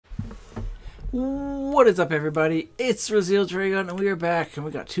What is up, everybody? It's Rezeal Dragon, and we are back, and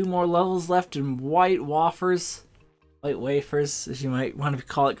we got 2 more levels left in White Wafers, White Wafers, as you might want to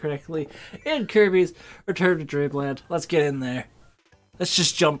call it correctly, in Kirby's Return to Dreamland. Let's get in there. Let's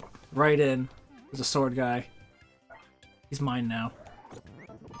just jump right in. There's a sword guy. He's mine now.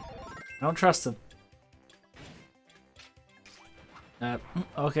 I don't trust him.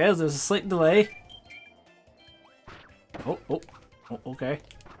 Okay, there's a slight delay. Oh, okay.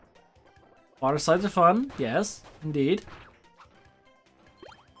 Water slides are fun, yes, indeed.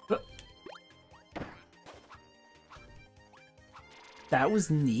 That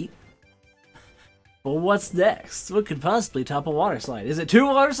was neat. But what's next? What could possibly top a water slide? Is it 2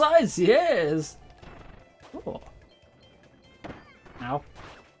 water slides? Yes! Cool. Ow.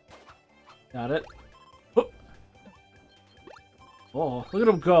 Got it. Oh, look at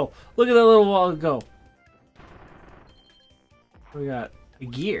him go. Look at that little wall go. We got a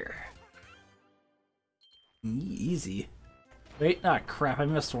gear. Easy. Wait, ah, crap, I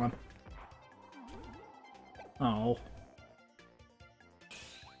missed one. Oh.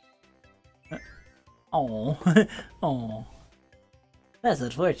 Oh. Oh. That's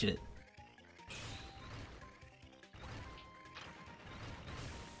unfortunate.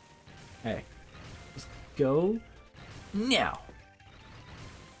 Okay. Just go now.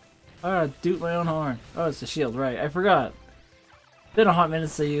 I gotta doot my own horn. Oh, it's a shield, right. I forgot. Been a hot minute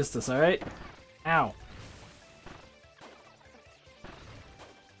since I used this, alright? Ow.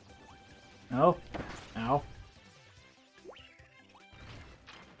 No. Ow.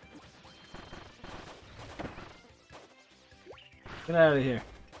 Get out of here.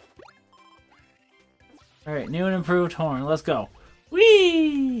 Alright, new and improved horn. Let's go.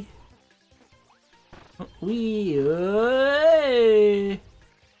 Whee! Whee! Hey!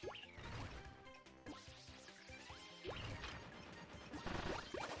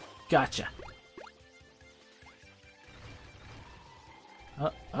 Gotcha.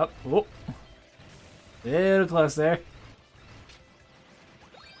 Up. Whoop. Little close there.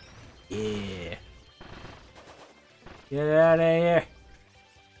 Yeah. Get out of here.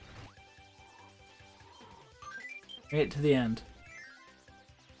 Right to the end.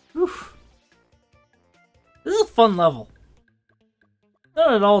 Whew. This is a fun level.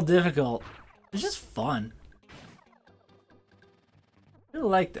 Not at all difficult. It's just fun. I gotta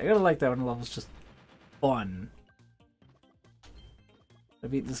like that when the level's just fun. I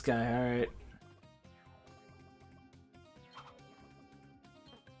beat this guy, alright.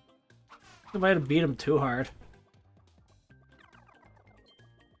 I might have beat him too hard.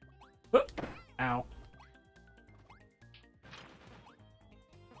 Ow.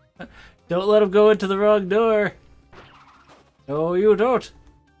 Don't let him go into the wrong door. No, you don't.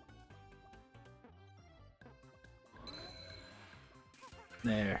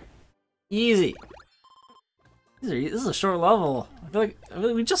 There. Easy. This is a short level. I feel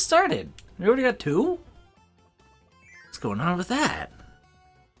like we just started. We already got 2? What's going on with that?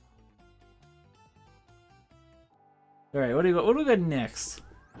 Alright, what do we got next?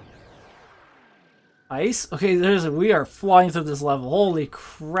 Ice? Okay, we are flying through this level. Holy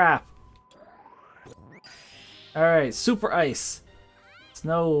crap. Alright, super ice.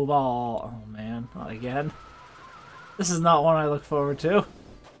 Snowball. Oh man, not again. This is not one I look forward to.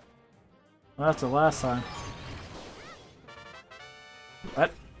 Well, that's the last time.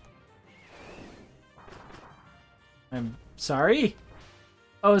 What? I'm sorry?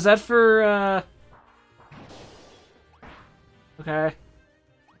 Oh, is that for, Okay.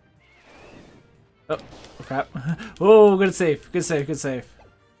 Oh, crap. Oh, good save. Good save, good save.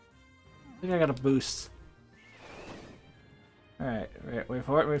 I think I got a boost. Alright,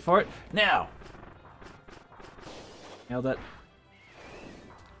 wait for it. Now! Nailed it.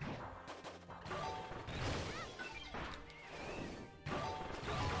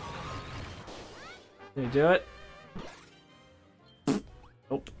 Did you do it?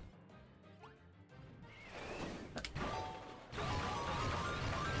 Nope.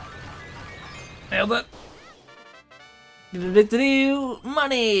 Nailed it!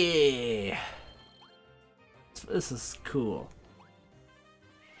 Money! This is cool.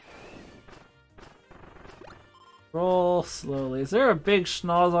 Roll slowly. Is there a big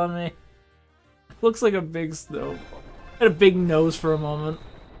schnoz on me? Looks like a big snowball. I had a big nose for a moment.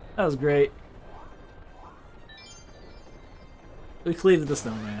 That was great. We cleared the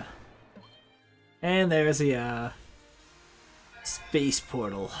snowman. And there's the space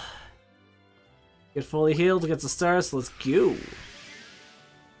portal. Get fully healed, get the stars, let's go.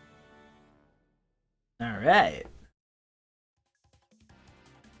 Alright.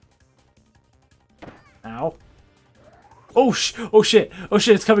 Ow. Oh shit! Oh shit!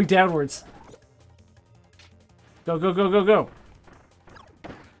 It's coming downwards. Go, go, go, go, go.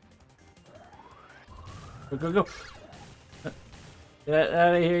 Go, go, go. Get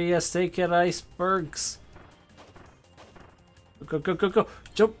out of here, you snakehead icebergs. Go, go, go, go.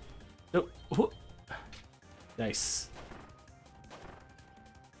 Jump. Jump. Whoop. Nice.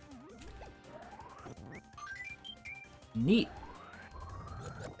 Neat.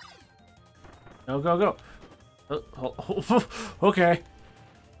 Go, go, go. Okay.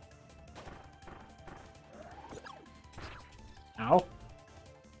 Ow.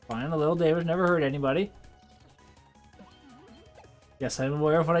 Fine, a little damage never hurt anybody. Yes, I'm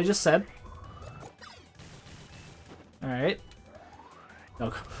aware of what I just said. Alright.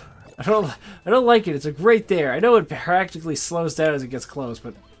 No, I don't like it. It's like right there. I know it practically slows down as it gets close,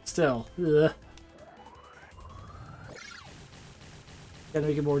 but still. Ugh. Gotta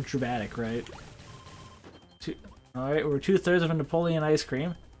make it more dramatic, right? Alright, we're 2/3 of a Napoleon ice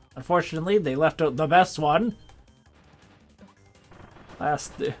cream. Unfortunately, they left out the best one.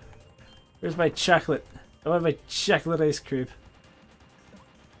 Here's my chocolate. I want my chocolate ice cream.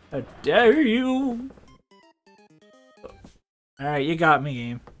 How dare you! Alright, you got me,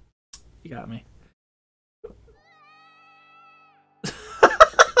 game. You got me.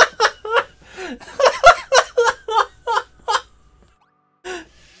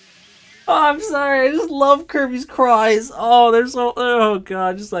 Oh, I'm sorry. I just love Kirby's cries. Oh, they're so. Oh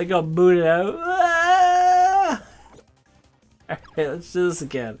god, just like got booted out. Ah! Alright, let's do this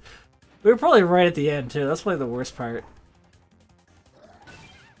again. We were probably right at the end too. That's probably the worst part.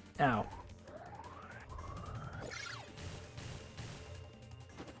 Ow.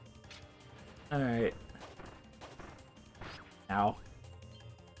 Alright. Ow.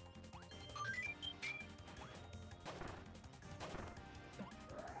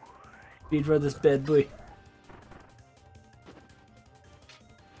 Speed run this bad boy.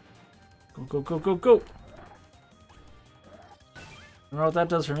 Go, go, go, go, go! I don't know what that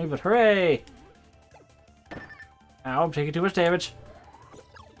does for me, but hooray! Ow, I'm taking too much damage.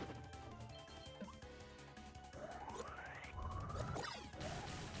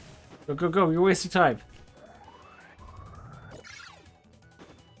 Go, go, go, you're wasting time.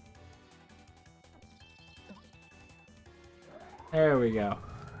 There we go.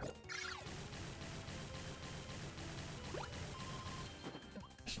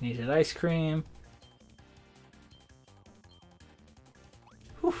 Just needed ice cream.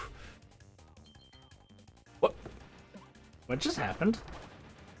 Whew. What? What just happened?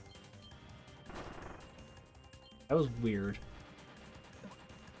 That was weird.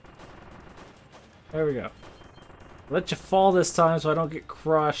 There we go. Let you fall this time so I don't get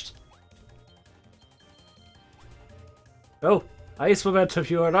crushed. Oh, ice momentum,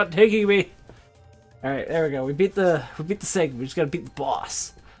 you are not taking me. Alright, there we go. We beat the segment. We just gotta beat the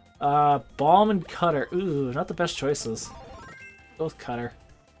boss. Bomb and cutter. Ooh, not the best choices. Both cutter.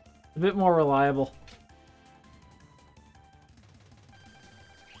 A bit more reliable.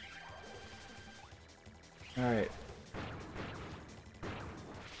 Alright.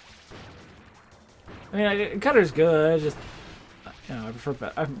 I mean, cutter's good. Just, you know, I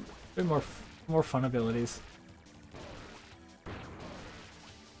prefer. I prefer more fun abilities.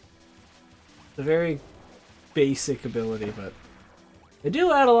 It's a very basic ability, but they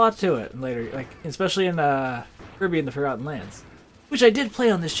do add a lot to it later, like especially in Kirby and the Forgotten Lands, which I did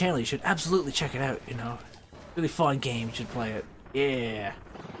play on this channel. You should absolutely check it out. You know, really fun game. You should play it. Yeah.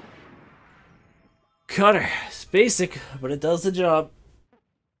 Cutter. It's basic, but it does the job.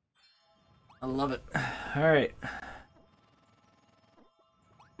 I love it. Alright.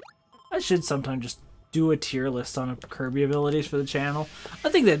 I should sometime just do a tier list on Kirby abilities for the channel. I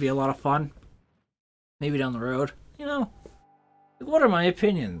think that'd be a lot of fun. Maybe down the road. You know, what are my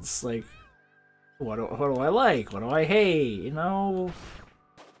opinions? Like, what do I like? What do I hate? You know?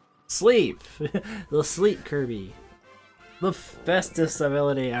 Sleep. The sleep Kirby. The bestest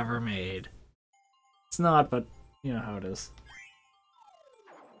ability ever made. It's not, but you know how it is.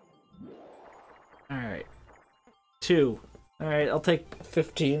 Alright. 2. Alright, I'll take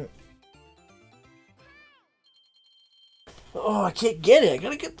 15. Oh, I can't get it.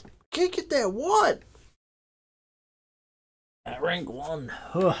 Can't get that 1. At rank 1.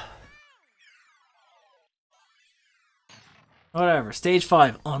 Ugh. Whatever. Stage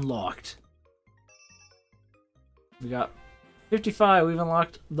 5 unlocked. We got 55. We've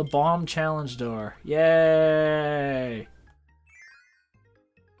unlocked the bomb challenge door. Yay!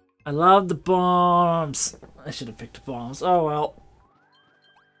 I love the bombs. I should have picked bombs. Oh well.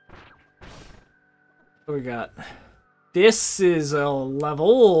 What we got? This is a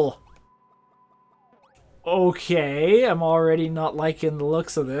level. Okay, I'm already not liking the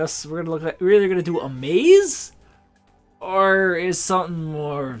looks of this. We're either gonna do a maze Or is something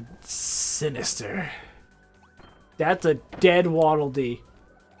more sinister? That's a dead Waddle Dee.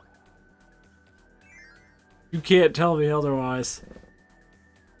 You can't tell me otherwise.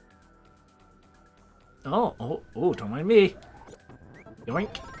 Oh, don't mind me. Yoink.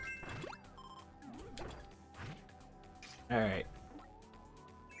 Alright.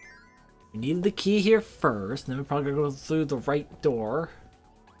 We need the key here first, then we're probably gonna go through the right door.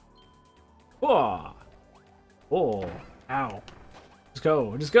 Oh! Oh! Ow. Just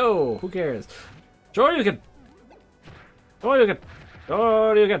go, just go! Who cares? Sure you can! Sure you can!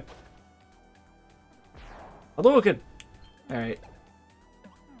 Sure you can! Hadouken! Alright.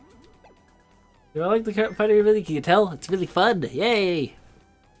 Do I like the fighting really? Can you tell? It's really fun! Yay!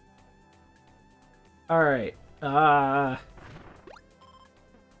 Alright.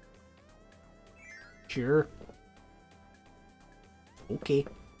 Sure. Okay.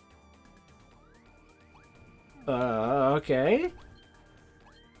 Okay.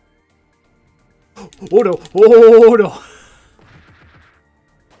 Oh no! Oh no!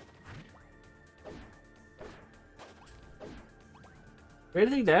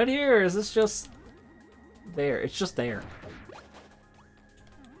 Anything down here, or is this just there? It's just there.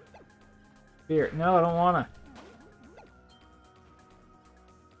 Here. No, I don't wanna.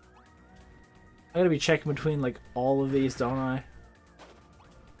 I gotta be checking between, like, all of these, don't I?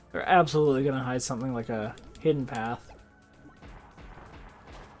 They're absolutely gonna hide something like a hidden path.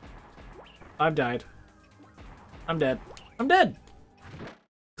 I've died. I'm dead. I'm dead!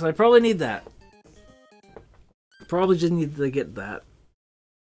 Because I probably need that. Probably just need to get that.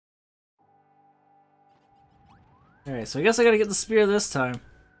 Alright, so I guess I gotta get the spear this time.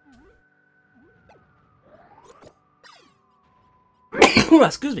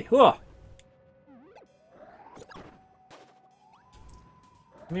 Excuse me. Whoa.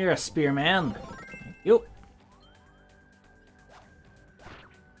 Come here, spearman. Thank you.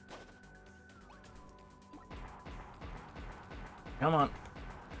 Come on.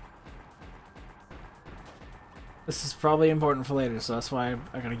 This is probably important for later, so that's why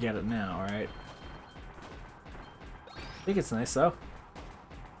I gotta get it now, alright? I think it's nice, though.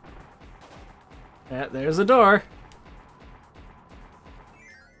 Yeah, there's a door.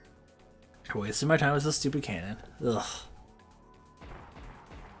 I'm wasting my time with this stupid cannon. Ugh.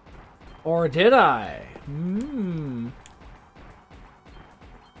 Or did I? Hmm.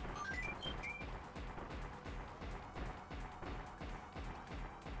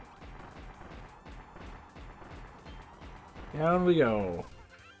 Down we go.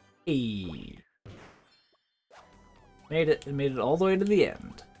 Hey. Made it. It made it all the way to the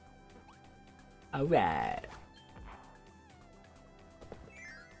end. Alright.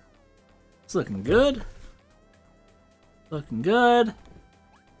 It's looking good. Looking good.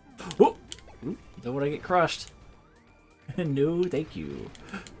 Oh! Don't want to get crushed. No, thank you.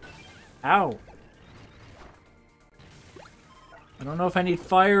 Ow. I don't know if I need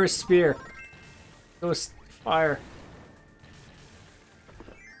fire or spear. Go with fire.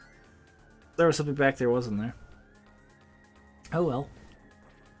 There was something back there, wasn't there? Oh well.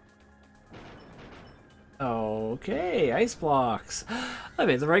 Okay, ice blocks. I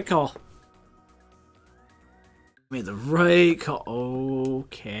made the right call. Made the right call.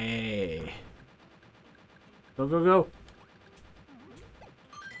 Okay. Go, go, go.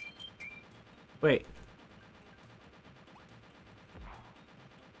 Wait.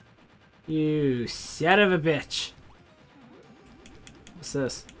 You son of a bitch. What's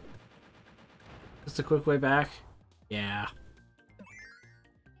this? Just a quick way back? Yeah.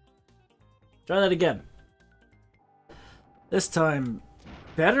 Try that again. This time,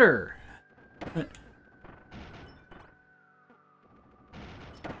 better.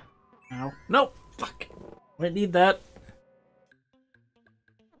 Ow. No! Fuck! I didn't need that.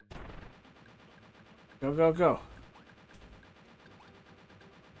 Go, go, go.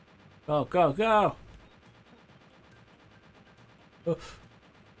 Go, go, go! Oh.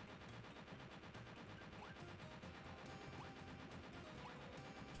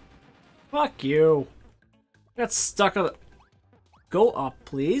 Fuck you. Got stuck on the... Go up,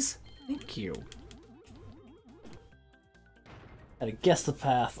 please. Thank you. Gotta guess the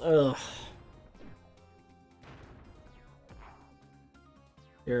path. Ugh.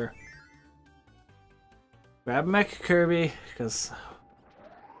 Here. Grab Mech Kirby, because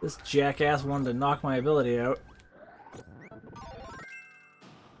this jackass wanted to knock my ability out.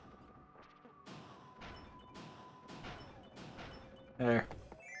 There.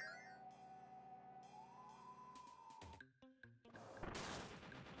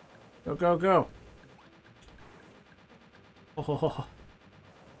 Go, go, go. Oh.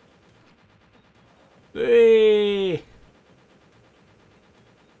 Hey!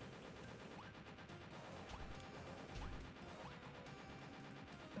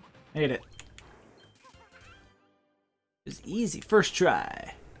 Made it. It was easy. First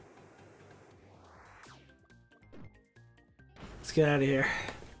try. Let's get out of here.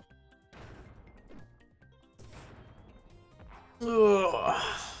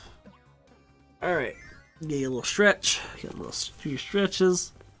 Alright. Get a little stretch. Get a little few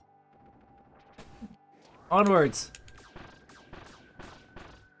stretches. Onwards.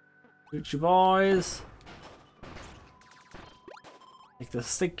 Shoot you boys. Like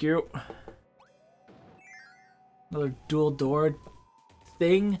this, thank you. Another dual door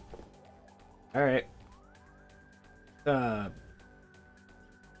thing. Alright. Why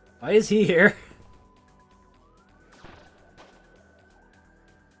is he here?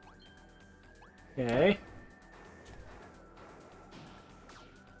 Okay.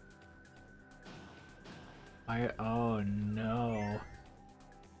 Fire. Oh no.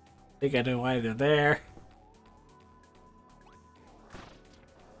 I think I know why they're there.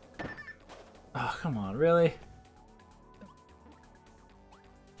 Oh, come on, really?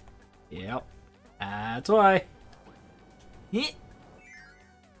 Yep. That's why.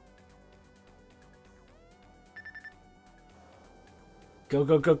 Go,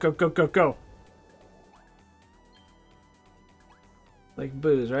 go, go, go, go, go, go. Like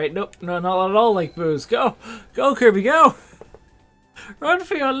booze, right? Nope, no, not at all like booze. Go! Go, Kirby, go! Run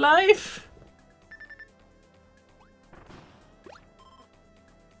for your life!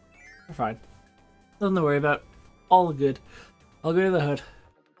 We're fine. Nothing to worry about. All good. I'll go to the hood.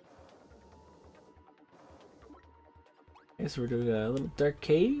 Okay, so we're doing a little dark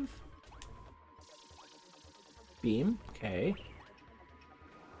cave. Beam, okay.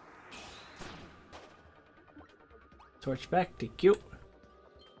 Torch back, thank you.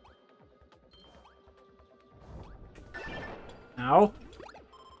 Ow.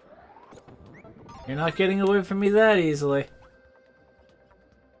 You're not getting away from me that easily.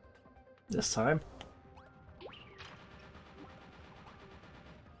 This time.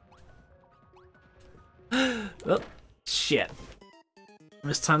 Oh, shit.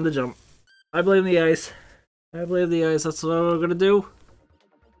 It's time to jump. I blame the ice. I blame the ice. That's what we're gonna do.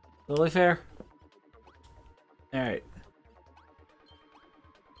 Totally fair. Alright.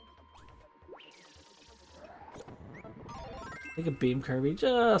 Take a beam, Kirby,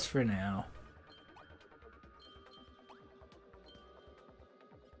 just for now.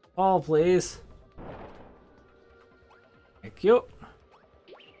 Ball, please. Thank you.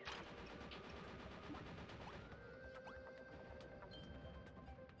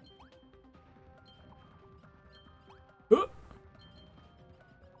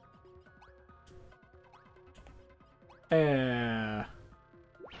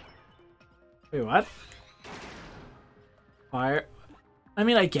 Wait, what? Fire. I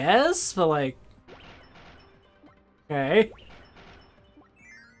mean, I guess, but like... Okay.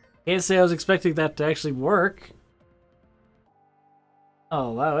 Can't say I was expecting that to actually work. I'll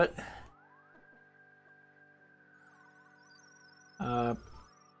allow it. I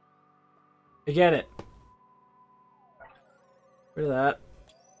get it. Rid of that.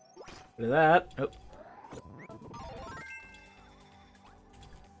 Rid of that. Oh.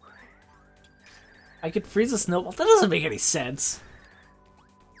 I could freeze a snowball? That doesn't make any sense.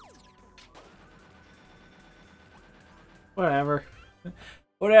 Whatever.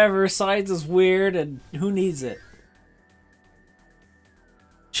 Whatever, science is weird and who needs it?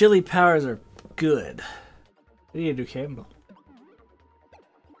 Chili powers are good. What do you do, Campbell?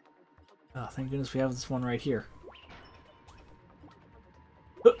 Oh, thank goodness we have this one right here.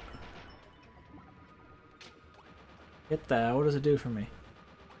 Get that. What does it do for me?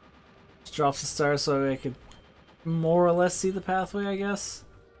 Just drops the star so I could more or less see the pathway, I guess.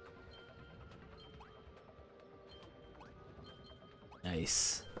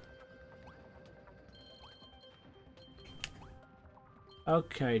 Nice.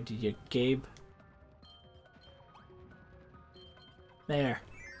 Okay, do you, Gabe? There.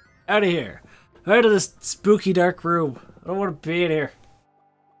 Out of here. Out of this spooky dark room. I don't want to be in here.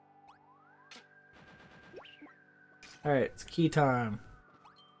 Alright, it's key time.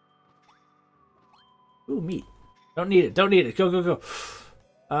 Ooh, meat. Don't need it. Don't need it. Go, go,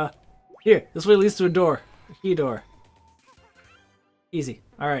 go. Here. This way leads to a door. A key door. Easy.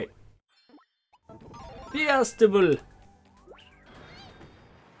 Alright. Fiestable.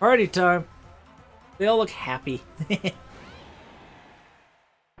 Party time. They all look happy.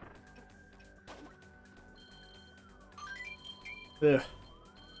 Ugh.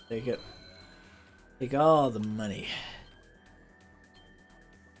 Take it. Take all the money.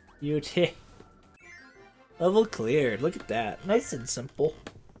 Beauty. Level cleared. Look at that. Nice and simple.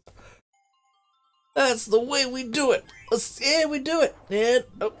 That's the way we do it. Yeah, we do it. And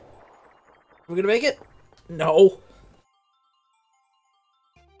oh, we gonna make it? No.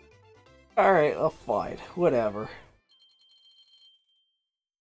 Alright, well, fine. Whatever.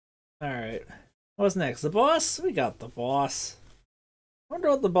 Alright. What's next? The boss? We got the boss. Wonder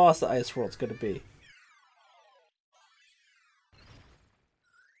what the boss of Ice World's gonna be.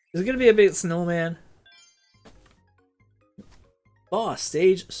 Is it gonna be a big snowman? Boss,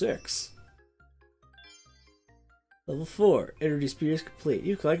 stage 6. Level 4. Energy spear is complete.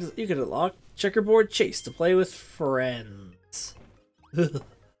 You can unlock checkerboard chase to play with friends.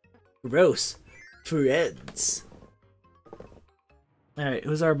 Gross. Friends. Alright,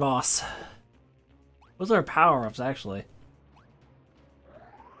 who's our boss? What's our power-ups, actually?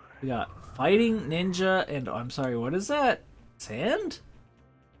 We got fighting, ninja, and... Oh, I'm sorry, what is that? Sand?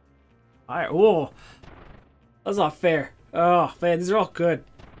 Fire. Whoa. That's not fair. Oh, man, these are all good.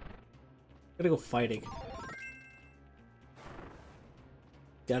 Gotta go fighting.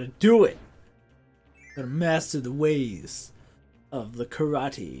 Gotta do it. Gotta master the ways of the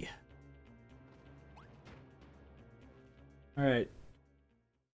karate. Alright.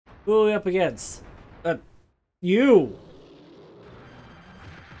 Who are we up against? You!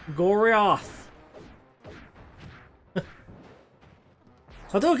 Goryoth!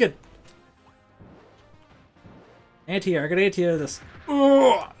 Hadouken! Anti-air, I got anti-air this.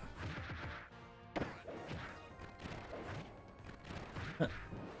 Ugh!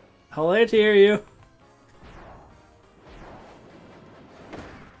 I'll anti-air you.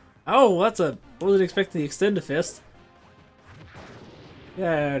 Oh, that's a... Wasn't expecting the extend a fist. Get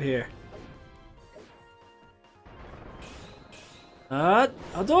out here.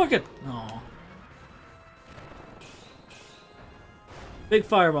 Hadouken! No. Big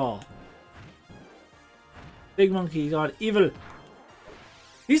fireball. Big monkey got evil.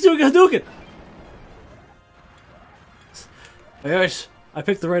 He's doing a Hadouken! Alright, I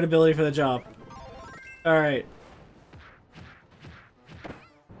picked the right ability for the job. Alright.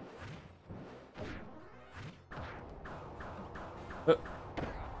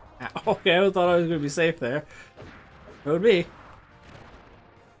 Okay, I thought I was going to be safe there. It would be.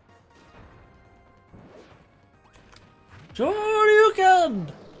 Shoryuken!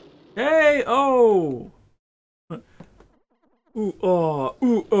 Hey, oh! Ooh,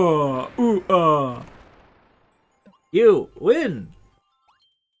 You win!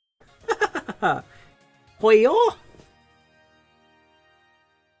 Hoyo?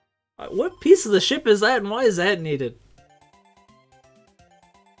 What piece of the ship is that and why is that needed?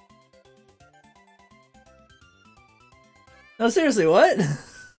 No, seriously, what?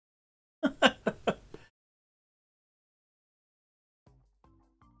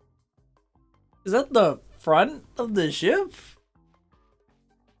 Is that the front of the ship?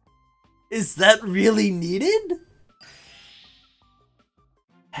 Is that really needed?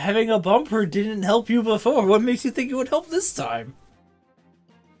 Having a bumper didn't help you before. What makes you think it would help this time?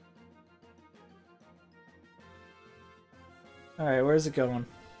 Alright, where's it going?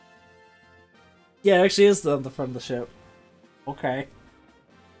 Yeah, it actually is on the front of the ship. Okay.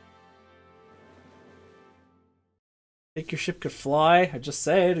 Think your ship could fly? I just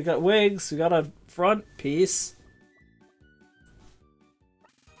said, we got wings, we got a front piece.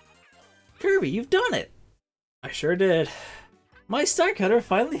 Kirby, you've done it! I sure did. My Star Cutter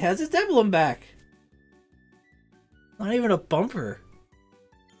finally has its emblem back! Not even a bumper.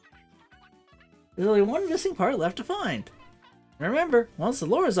 There's only one missing part left to find. Remember, once the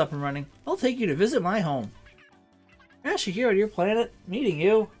lore is up and running, I'll take you to visit my home. Actually, here on your planet, meeting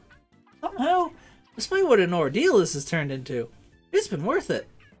you. Somehow, despite what an ordeal this has turned into, it's been worth it.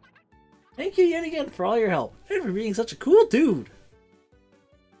 Thank you yet again for all your help, and for being such a cool dude.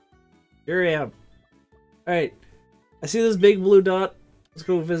 Here I am. Alright, I see this big blue dot. Let's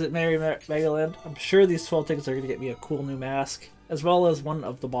go visit Merry Megaland. I'm sure these 12 tickets are going to get me a cool new mask, as well as one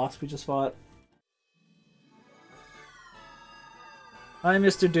of the boss we just fought. Hi,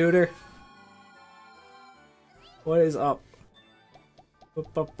 Mr. Duder. What is up?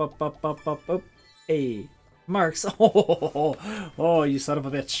 Up. Hey. Marks. Oh, you son of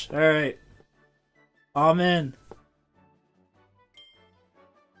a bitch. Alright. Amen.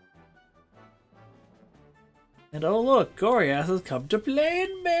 And oh look, Goryath has come to play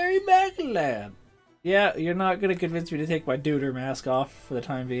in Merry Megaland. Yeah, you're not gonna convince me to take my Duder mask off for the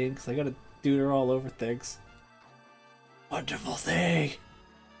time being, because I got a Duder all over things. Wonderful thing!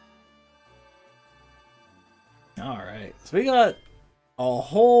 Alright, so we got a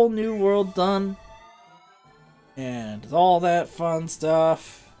whole new world done. And all that fun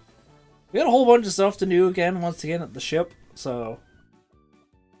stuff. We got a whole bunch of stuff to do again, once again, at the ship. So,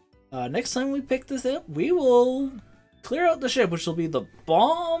 next time we pick this up, we will clear out the ship, which will be the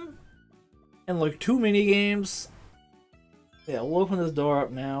bomb and like 2 mini games. Yeah, we'll open this door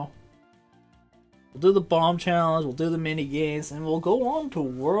up now. We'll do the bomb challenge, we'll do the mini games, and we'll go on to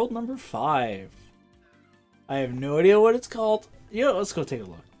world number 5. I have no idea what it's called. You know, let's go take a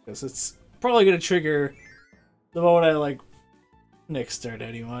look, because it's probably gonna trigger the moment I like next start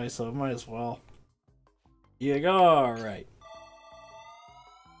anyway, so I might as well. Yeah, alright.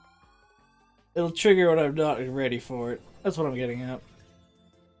 It'll trigger when I'm not ready for it. That's what I'm getting at.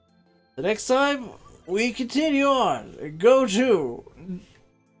 The next time, we continue on and go to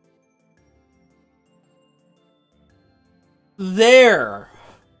there.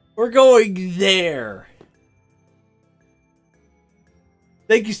 We're going there.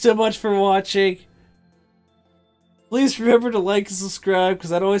 Thank you so much for watching. Please remember to like and subscribe, because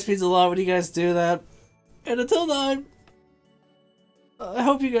that always means a lot when you guys do that. And until then, I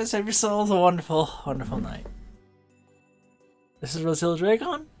hope you guys have yourselves a wonderful, wonderful night. This is Rosilla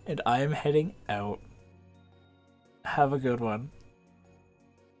Dragon, and I am heading out. Have a good one.